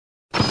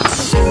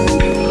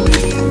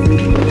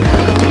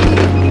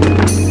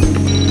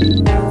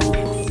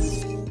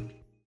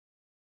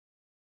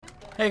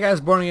Hey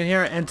guys, Born Again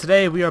here, and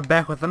today we are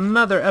back with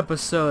another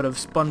episode of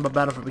SpongeBob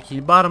Battle for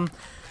Bikini-Bottom.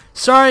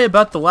 Sorry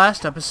about the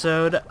last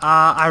episode.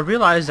 I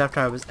realized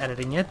after I was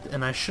editing it,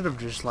 and I should have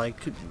just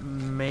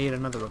made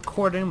another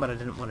recording, but I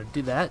didn't want to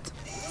do that.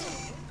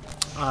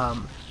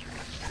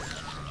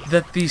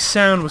 That the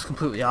sound was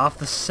completely off.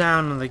 The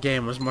sound in the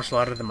game was much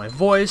louder than my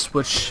voice,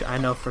 which I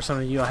know for some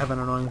of you I have an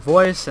annoying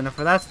voice, and if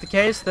that's the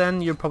case,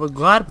 then you're probably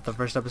glad with the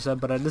first episode,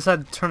 but I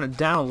decided to turn it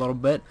down a little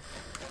bit.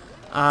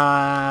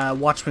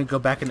 Watch me go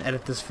back and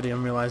edit this video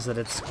and realize that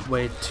it's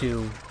way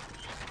too,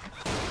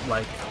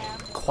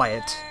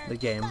 quiet, the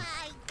game.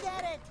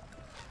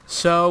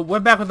 So, we're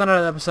back with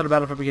another episode of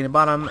Battle for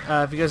Bikini-Bottom.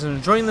 If you guys are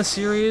enjoying the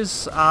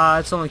series,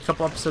 it's only a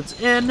couple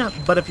episodes in,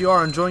 but if you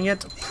are enjoying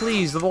it,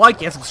 please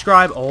like and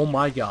subscribe. Oh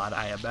my god,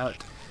 I about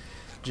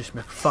just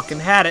fucking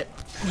had it,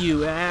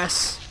 you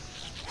ass.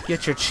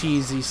 Get your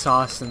cheesy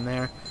sauce in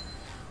there.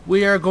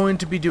 We are going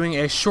to be doing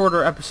a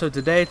shorter episode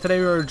today.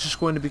 Today we're just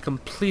going to be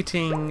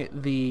completing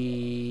the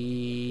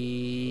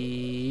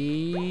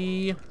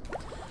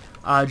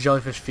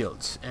jellyfish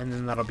fields, and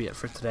then that'll be it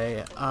for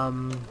today.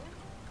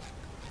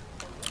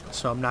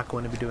 So I'm not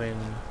going to be doing,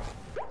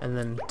 and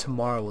then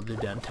tomorrow we'll do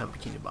downtown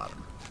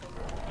Bikini-Bottom.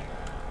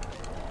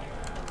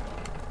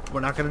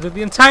 We're not going to do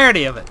the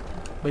entirety of it.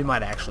 We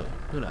might actually.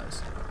 Who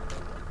knows?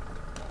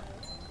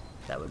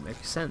 That would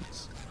make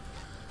sense.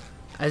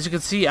 As you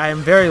can see, I am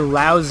very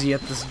lousy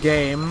at this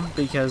game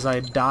because I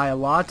die a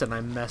lot and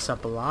I mess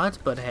up a lot,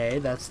 but hey,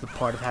 that's the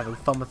part of having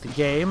fun with the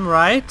game,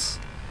 right?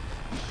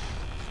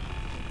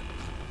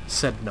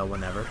 Said no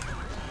one ever.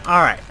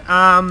 Alright,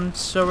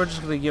 so we're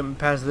just gonna get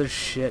past this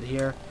shit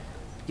here.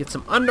 Get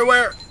some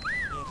underwear!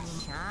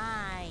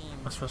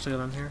 Am I supposed to get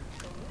on here?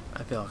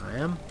 I feel like I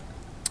am.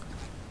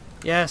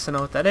 Yes, I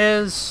know what that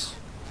is.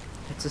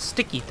 It's a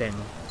sticky thing.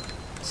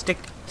 Stick,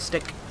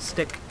 stick,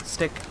 stick,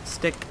 stick,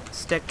 stick,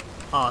 stick.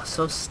 Aw,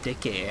 so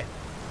sticky.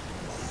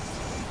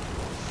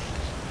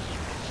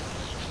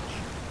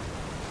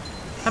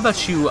 How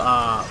about you,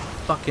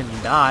 fucking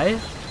die?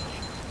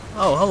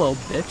 Oh, hello,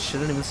 bitch. I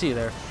didn't even see you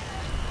there.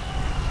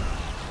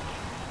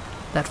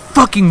 That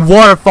fucking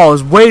waterfall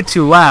is way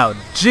too loud.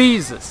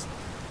 Jesus.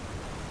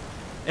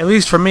 At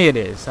least for me it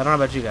is. I don't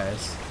know about you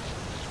guys.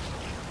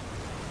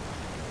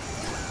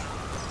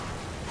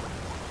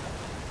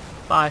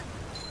 Bye.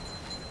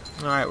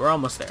 Alright, we're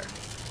almost there.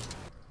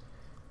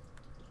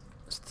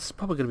 This is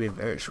probably going to be a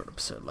very short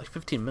episode, like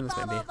 15 minutes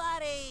maybe.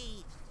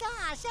 Buddy.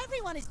 Gosh,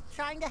 everyone is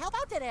trying to help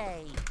out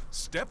today.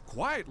 Step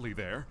quietly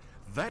there.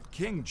 That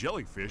king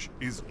jellyfish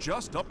is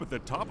just up at the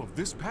top of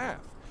this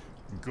path.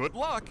 Good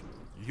luck.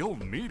 You'll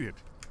need it.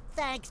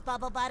 Thanks,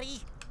 Bubble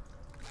Buddy.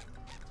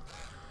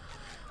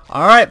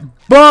 Alright,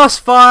 boss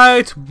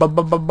fight!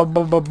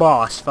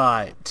 Boss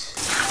fight.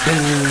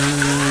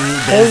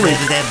 Holy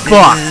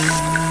fuck!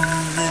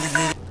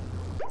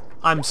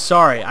 I'm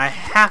sorry, I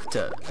have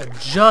to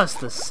adjust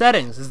the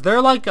settings. Is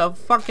there like a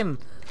fucking...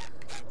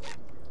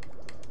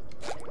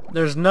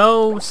 There's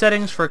no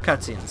settings for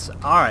cutscenes.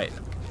 Alright.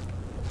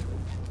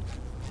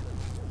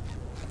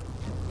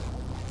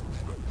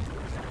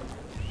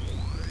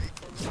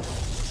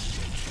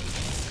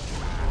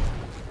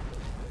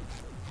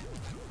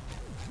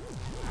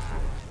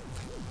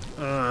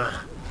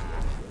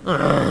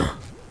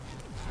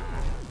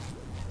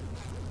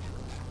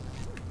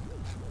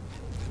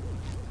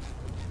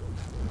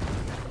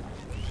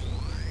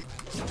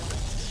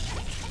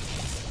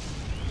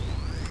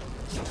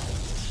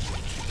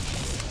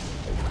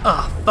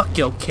 Fuck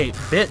your cape,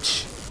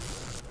 bitch.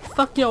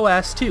 Fuck your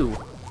ass too.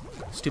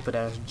 Stupid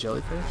ass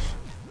jellyfish.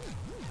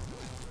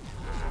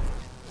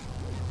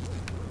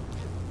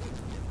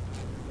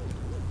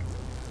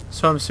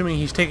 So I'm assuming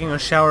he's taking a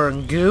shower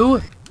in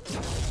goo?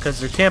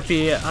 Because there can't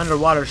be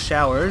underwater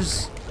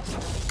showers.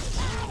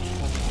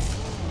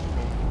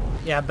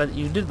 Yeah, but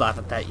you did laugh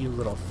at that, you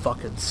little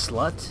fucking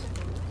slut.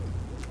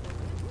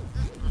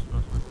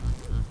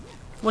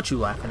 What you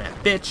laughing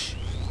at, bitch?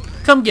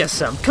 Come get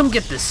some. Come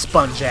get this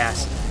sponge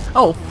ass.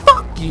 Oh,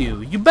 fuck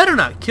you. You better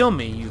not kill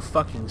me, you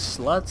fucking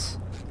sluts.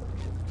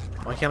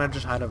 Why can't I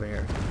just hide over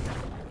here?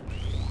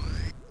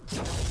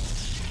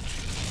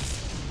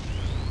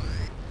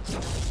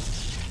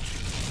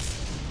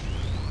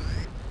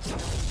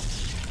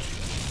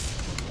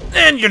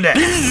 And you're dead.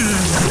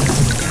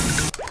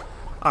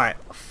 Alright,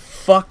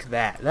 fuck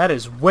that. That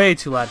is way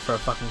too loud for a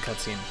fucking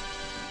cutscene.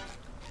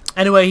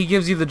 Anyway, he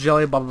gives you the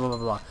jelly, blah blah blah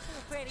blah.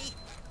 Pretty.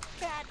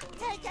 Cat,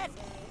 take it.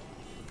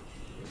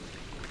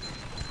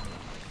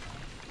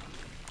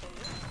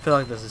 I feel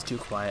like this is too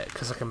quiet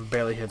because I can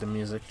barely hear the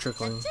music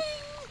trickling.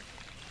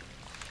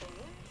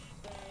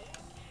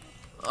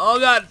 Oh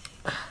god!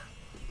 I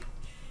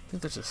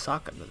think there's a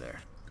sock under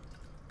there.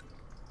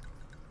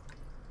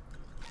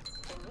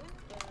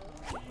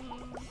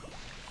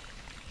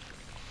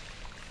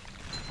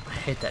 I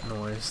hate that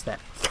noise. That.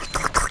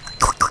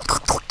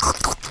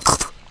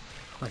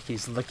 Like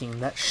he's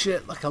licking that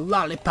shit like a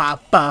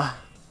lollipop. Oh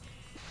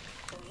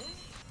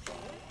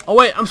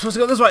wait, I'm supposed to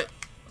go this way!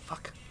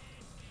 Fuck.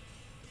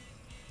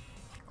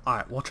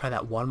 Alright, we'll try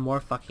that one more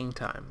fucking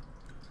time.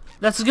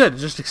 That's good. It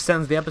just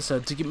extends the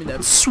episode to give me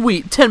that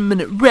sweet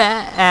 10-minute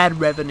rad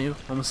revenue.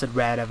 Almost said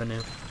rad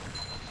revenue.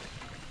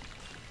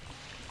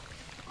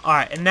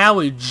 Alright, and now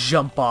we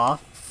jump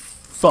off.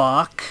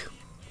 Fuck.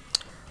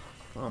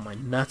 Oh, my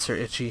nuts are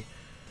itchy.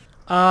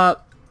 I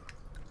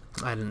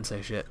didn't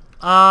say shit.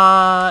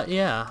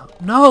 Yeah.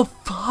 No,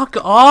 fuck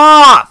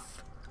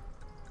off!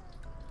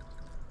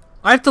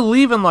 I have to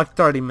leave in like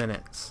 30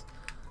 minutes.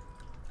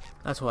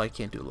 That's why I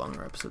can't do a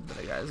longer episode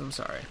today, guys. I'm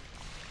sorry.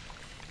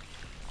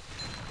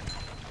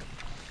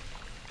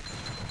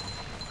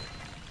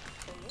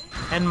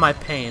 End my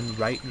pain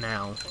right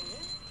now.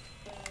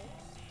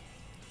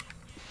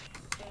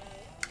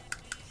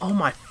 Oh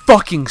my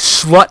fucking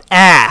slut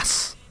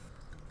ass!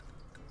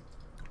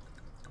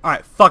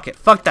 Alright, fuck it.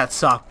 Fuck that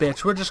sock,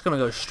 bitch. We're just gonna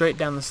go straight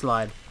down the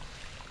slide.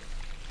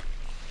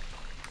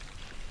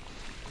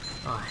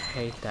 Oh, I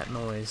hate that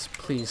noise.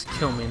 Please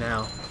kill me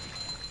now.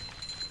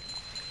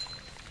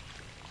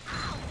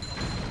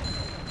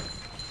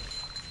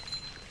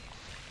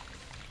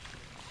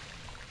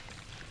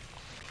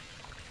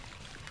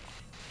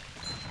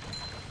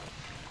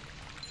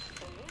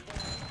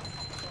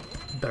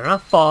 Better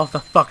not fall off the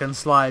fucking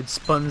slide,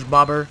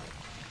 SpongeBobber.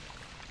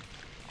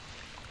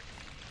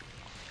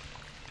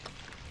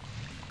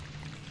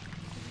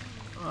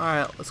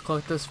 Alright, let's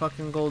collect this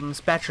fucking golden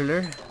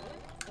spatula.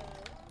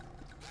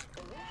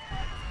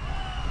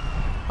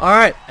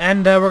 Alright,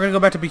 and we're gonna go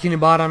back to Bikini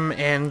Bottom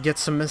and get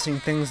some missing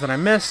things that I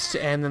missed,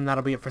 and then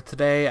that'll be it for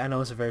today. I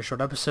know it's a very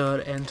short episode,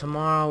 and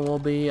tomorrow will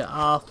be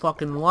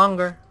fucking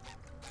longer.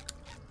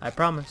 I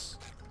promise.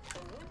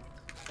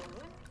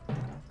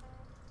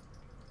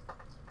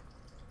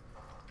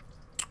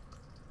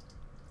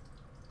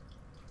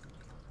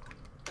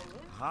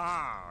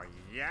 Oh,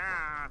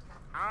 yeah.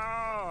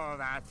 Oh,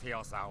 that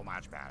feels so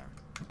much better.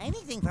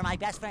 Anything for my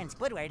best friend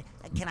Squidward.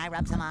 Can I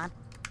rub some on?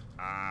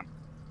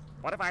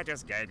 What if I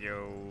just gave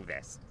you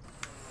this?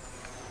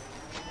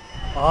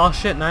 Oh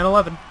shit,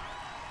 9/11.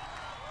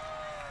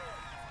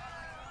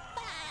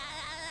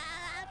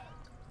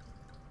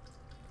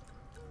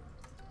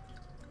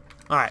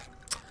 Alright.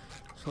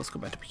 So let's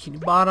go back to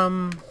Bikini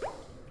Bottom.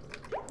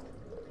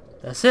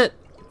 That's it.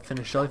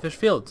 Finish Jellyfish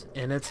Fields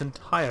in its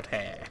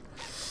entirety.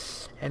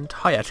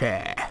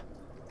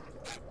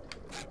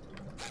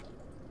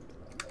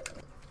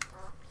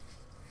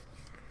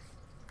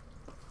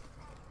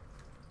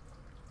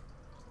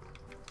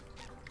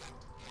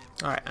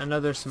 Alright, I know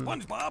there's some...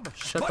 SpongeBob,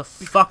 Shut the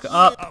fuck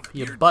up,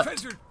 you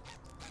butt.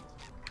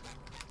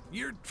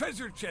 Your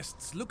treasure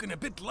chest's looking a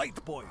bit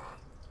light, boy.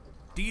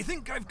 Do you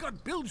think I've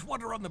got bilge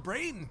water on the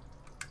brain?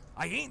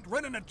 I ain't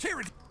running a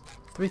charity.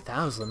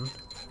 3,000?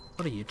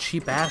 What are you,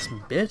 cheap ass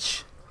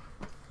bitch?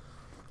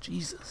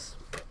 Jesus.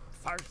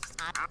 First,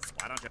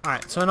 why don't you...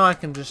 Alright, so I know I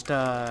can just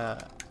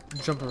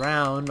jump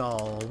around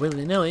all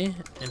willy-nilly,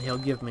 and he'll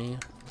give me...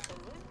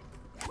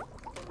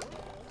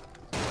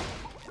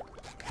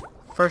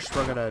 First,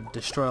 we're gonna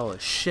destroy all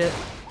his shit,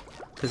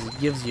 because it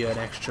gives you an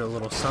extra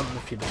little something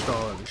if you destroy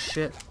all of his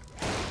shit.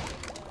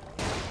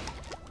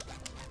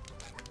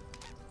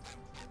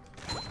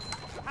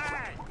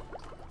 Hey!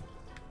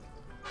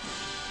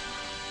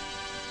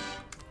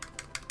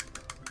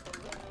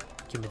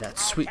 Give me that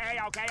sweet...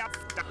 Okay.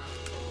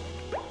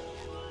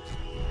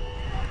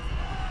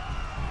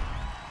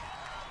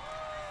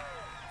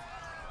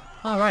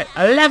 Alright,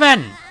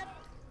 11!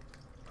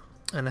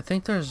 And I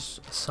think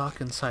there's a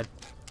sock inside.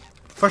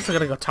 First, we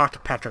gotta go talk to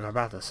Patrick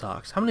about the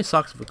socks. How many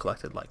socks have we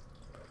collected? Like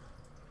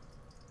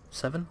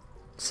 7?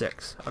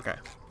 6. Okay.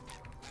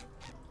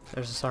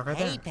 There's a sock right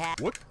Hey, there.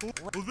 Pat. What?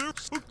 Oh,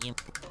 there's...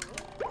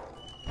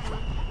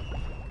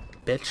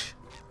 Bitch.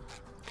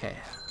 Okay.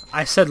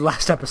 I said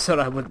last episode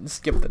I wouldn't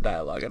skip the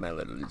dialogue, and I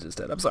literally just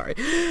did. I'm sorry.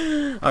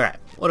 Okay.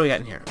 What do we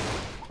got in here?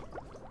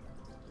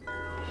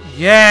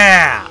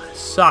 Yeah!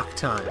 Sock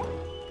time.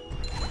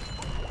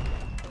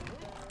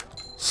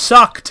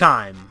 Sock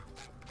time.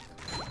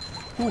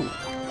 Ooh.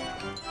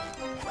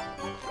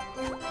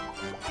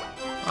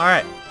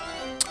 Alright.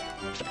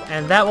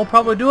 And that will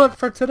probably do it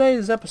for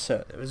today's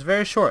episode. It was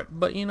very short,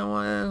 but you know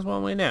what? That's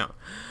one way down.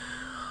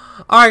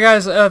 Alright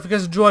guys, if you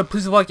guys enjoyed,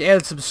 please like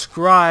and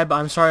subscribe.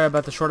 I'm sorry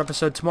about the short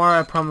episode. Tomorrow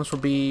I promise will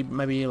be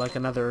maybe like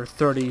another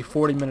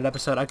 30-40 minute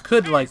episode. I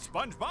could like...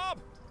 SpongeBob!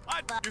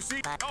 You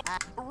see? Oh,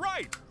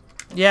 right!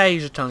 Yeah,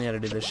 he's just telling you how to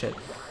do this shit.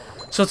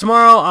 So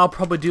tomorrow I'll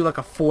probably do like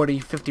a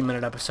 40-50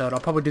 minute episode. I'll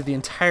probably do the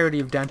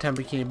entirety of Downtown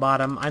Bikini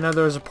Bottom. I know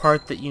there's a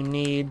part that you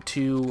need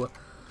to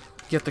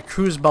get the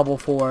cruise bubble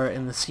for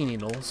in the Sea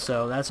Needle,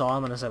 so that's all I'm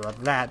going to say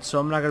about that. So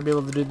I'm not going to be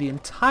able to do the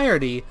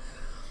entirety,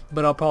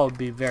 but I'll probably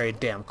be very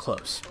damn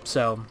close.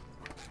 So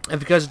if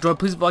you guys enjoyed,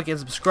 please like and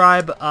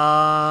subscribe.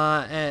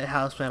 It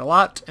helps me out a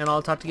lot, and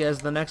I'll talk to you guys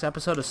in the next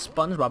episode of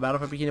SpongeBob Battle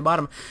for Bikini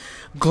Bottom.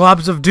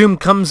 Globs of Doom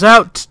comes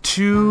out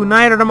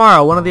tonight or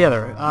tomorrow, one or the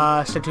other.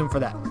 Stay tuned for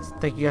that.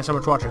 Thank you guys so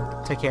much for watching.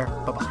 Take care.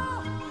 Bye-bye.